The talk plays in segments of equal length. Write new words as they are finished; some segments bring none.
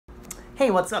Hey,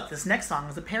 what's up? This next song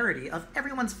is a parody of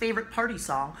everyone's favorite party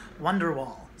song,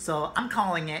 Wonderwalle. So I'm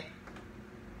calling it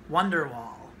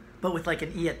Wonderwalle, but with like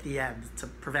an E at the end to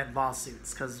prevent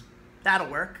lawsuits, because that'll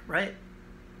work, right?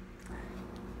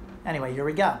 Anyway, here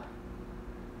we go.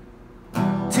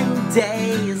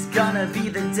 Today is gonna be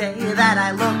the day that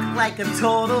I look like a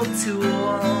total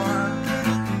tool.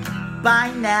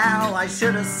 By now I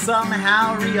should have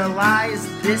somehow realized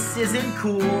this isn't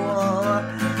cool.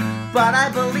 But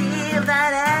I believe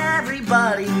that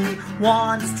everybody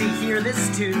wants to hear this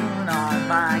tune on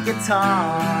my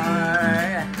guitar.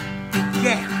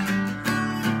 Yeah.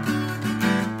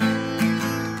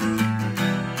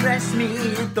 Fresh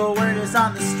meat, the word is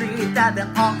on the street that the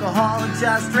alcohol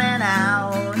just ran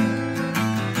out.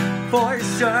 For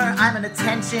sure, I'm an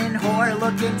attention whore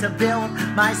looking to build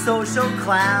my social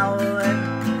clout.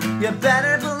 You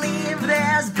better believe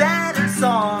there's better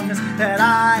songs that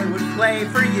I would play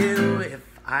for you if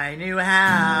I knew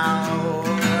how.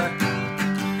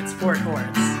 It's 4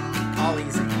 chords, all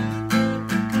easy.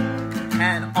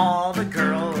 And all the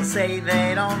girls say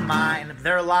they don't mind,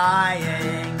 they're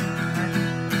lying.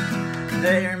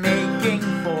 They're making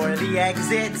for the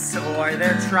exits or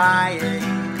they're trying.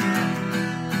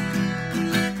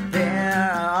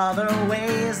 There are other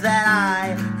ways that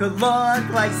I could look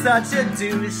like such a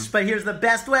douche, but here's the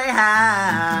best way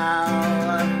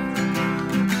how.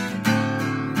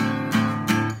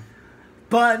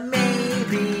 But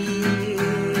maybe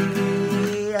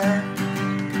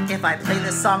if I play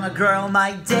this song, a girl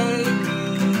might date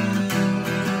me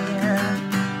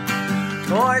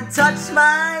or touch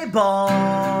my balls.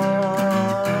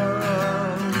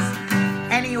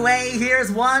 Anyway,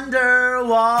 here's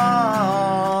Wonderwalle.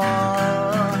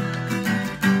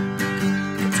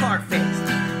 Guitar face.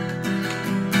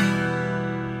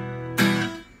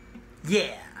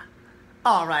 Yeah.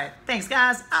 Alright, thanks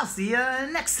guys. I'll see you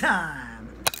next time.